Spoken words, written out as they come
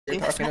you're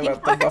do this talking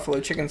about the anymore. buffalo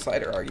chicken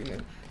slider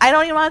argument. I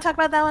don't even want to talk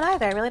about that one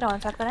either. I really don't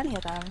want to talk about any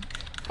of them.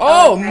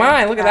 Oh okay.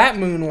 my, look at that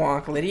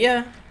moonwalk,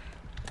 Lydia.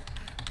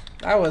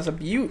 That was a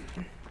beaut.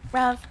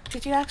 Rav,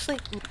 did you actually...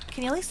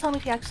 Can you at least tell me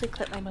if you actually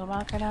clipped my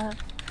moonwalk or not?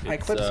 I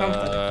clipped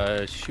something.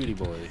 Shooty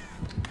boy.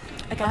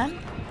 Again?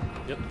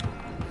 Yep.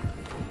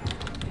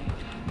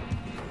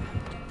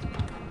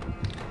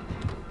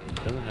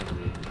 Doesn't have to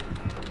be.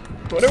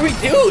 What are we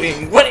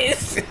doing? What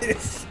is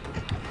this?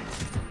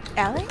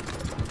 Allie?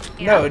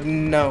 No,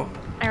 no.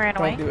 I ran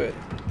away. Don't do it.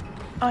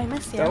 Oh, I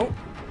missed you. Don't.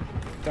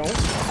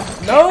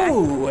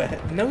 No!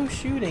 No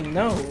shooting,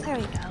 no. There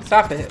we go.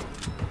 Stop it.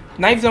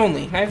 Knives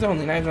only, knives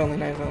only, knives only,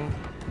 knives only.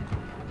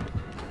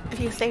 If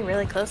you stay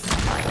really close to the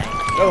line,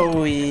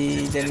 Oh,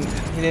 he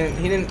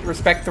didn't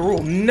respect the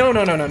rule. No,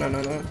 no, no, no, no,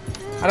 no, no.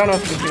 I don't know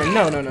if you can hear it.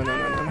 No, no, no, no,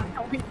 no, no,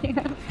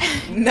 no.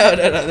 No,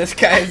 no, no, this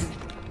guy's...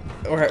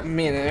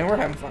 Me and him, we're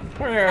having fun.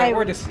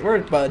 We're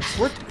buds.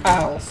 We're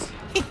pals.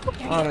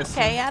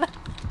 Honestly. Okay, Adam.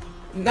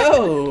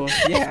 No!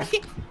 Yeah.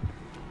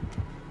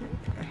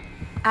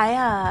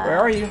 Where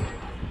are you?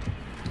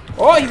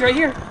 Oh, he's right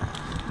here!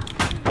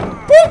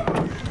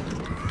 Woo!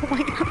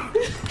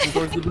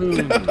 Towards the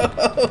moon.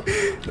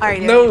 Are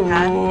you No doing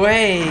that?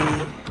 way!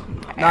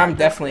 Okay, No, I'm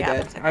definitely the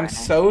dead. opposite I'm corner.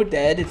 so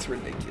dead, it's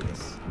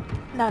ridiculous.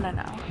 No, no,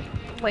 no.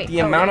 Wait. The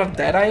amount of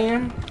dead I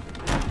am?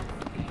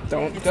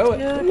 Don't It's go too it.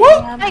 damn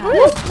Whoop! high.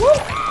 Whoop!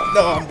 Whoop!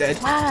 No, I'm dead.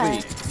 Why?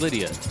 Wait,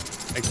 Lydia.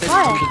 I said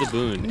Why? come to the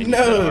moon, and you No.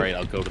 said, alright,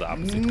 I'll go to the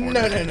opposite No, corner.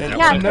 no, no, And no, that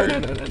Yeah. was no, it. no,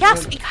 no, no.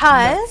 Yes,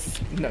 because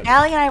No.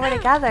 Allie and I were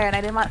together, and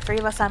I didn't want three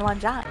of us on one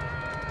job.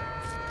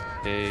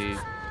 Okay,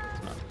 it's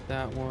not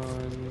that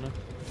one.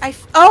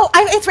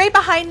 It's right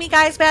behind me,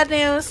 guys. Bad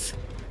news.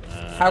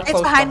 How It's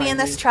close behind me in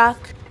this you? truck.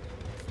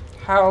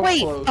 How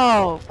Wait. close?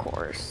 Oh, of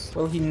course.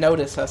 Will he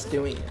notice us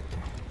doing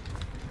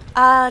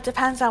it?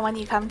 Depends on when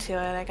you come to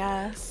it, I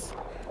guess.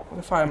 What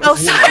if I'm Oh,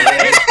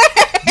 sorry.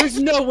 There's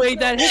no way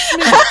that hits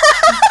me!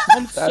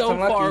 I'm so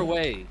unlucky. far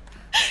away.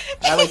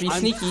 Allie, be I'm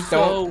sneaky. so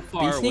Don't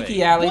far be sneaky,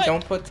 away. Allie. What?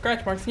 Don't put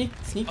scratch marks. Sneak.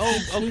 Oh,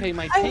 sneak. okay,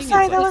 my I'm ping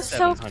sorry, is that like was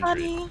so 700.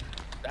 funny.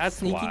 That's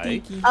Sneaky why.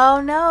 deaky.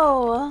 Oh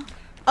no.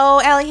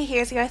 Oh, Allie, he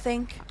hears you, I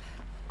think.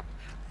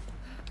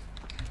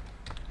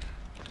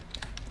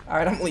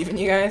 Alright, I'm leaving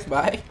you guys.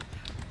 Bye.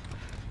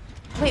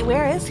 Wait,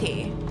 where is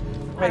he?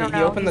 Wait, don't he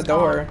know, opened the he's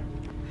door.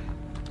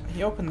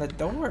 He opened the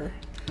door.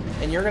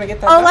 And you're gonna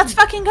get that Oh, done. let's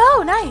fucking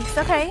go. Nice.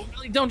 Okay.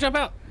 Really, don't jump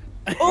out!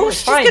 Oh, It's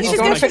she's fine. good. He's She's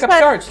going good. to She's pick up good.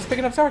 Sarge. She's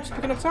picking up Sarge. She's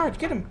picking up Sarge.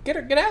 Get him. Get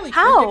her. Get Allie.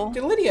 How?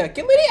 Get Lydia.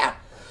 Get Lydia.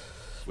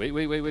 Wait.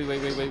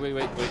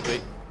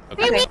 Okay.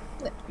 Okay.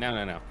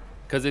 No.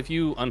 Because if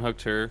you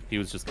unhooked her, he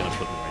was just gonna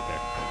put me right there.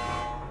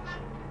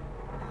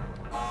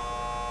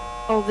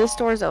 Oh, this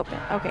door's open.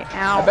 Okay.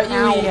 Ow. I bet you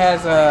ow. he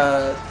has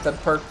the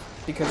perk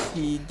because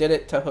he did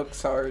it to hook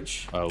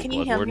Sarge. Oh, Can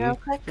you Blood heal me Warden? real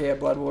quick? Yeah,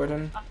 Blood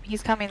Warden.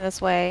 He's coming this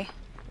way.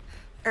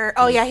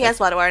 Oh yeah, he has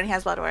Blood Warden. He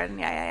has Blood Warden.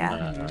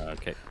 Yeah.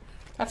 Okay.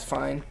 That's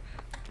fine.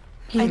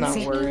 He's I'm not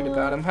worried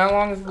about him. How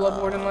long does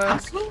Blood Warden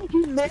last?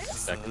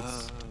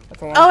 Seconds.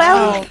 That's a long Oh, time.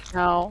 Allie. Oh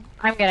no.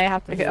 I'm gonna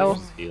have to go.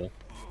 Just heal.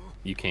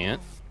 You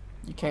can't.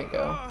 You can't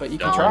go, but you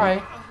can No.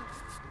 try.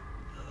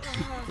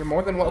 You're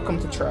more than welcome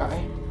to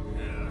try.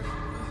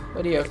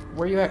 Lydia,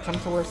 where you at? Come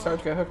to where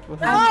Sarge got hooked with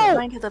him. I'm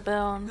going to the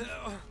bone.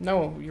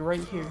 No, you're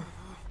right here.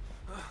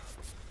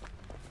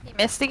 He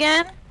missed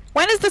again?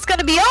 When is this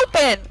gonna be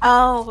open?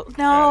 Oh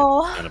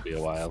no. It's gonna be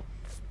a while.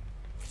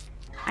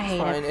 I hate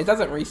Fine. it. It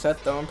doesn't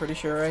reset though, I'm pretty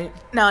sure, right?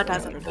 No, it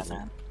doesn't. It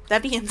doesn't.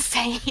 That'd be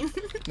insane.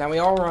 Now we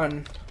all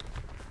run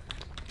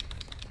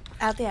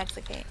Out the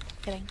exit gate.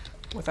 Kidding.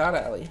 without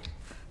Allie.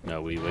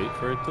 No, we wait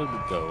for it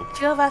to go.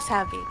 Two of us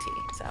have BT,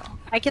 so.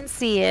 I can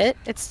see it.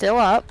 It's still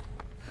up.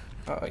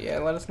 Oh yeah,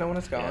 let us know when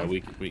it's Yeah, gone.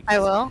 we. I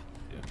will.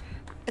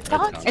 It's It's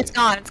gone. gone. It's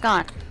gone. It's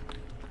gone.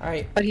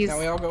 Alright, But he's- now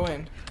we all go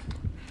in.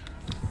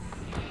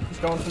 He's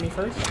going for me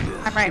first.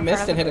 I'm right He in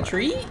missed front and of hit a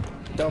tree.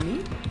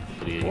 Dummy.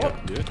 Lydia, you What?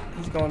 have to do it.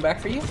 He's going back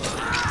for you.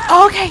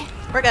 Oh, okay.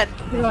 We're good.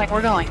 We're going.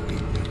 We're going.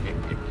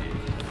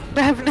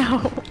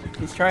 No.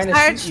 He's trying to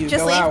Sarge, shoot you.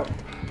 just Go leave. out.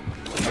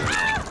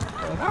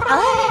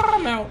 Ah,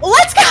 no.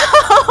 Let's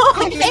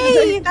go!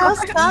 Hey, that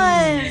was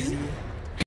fun.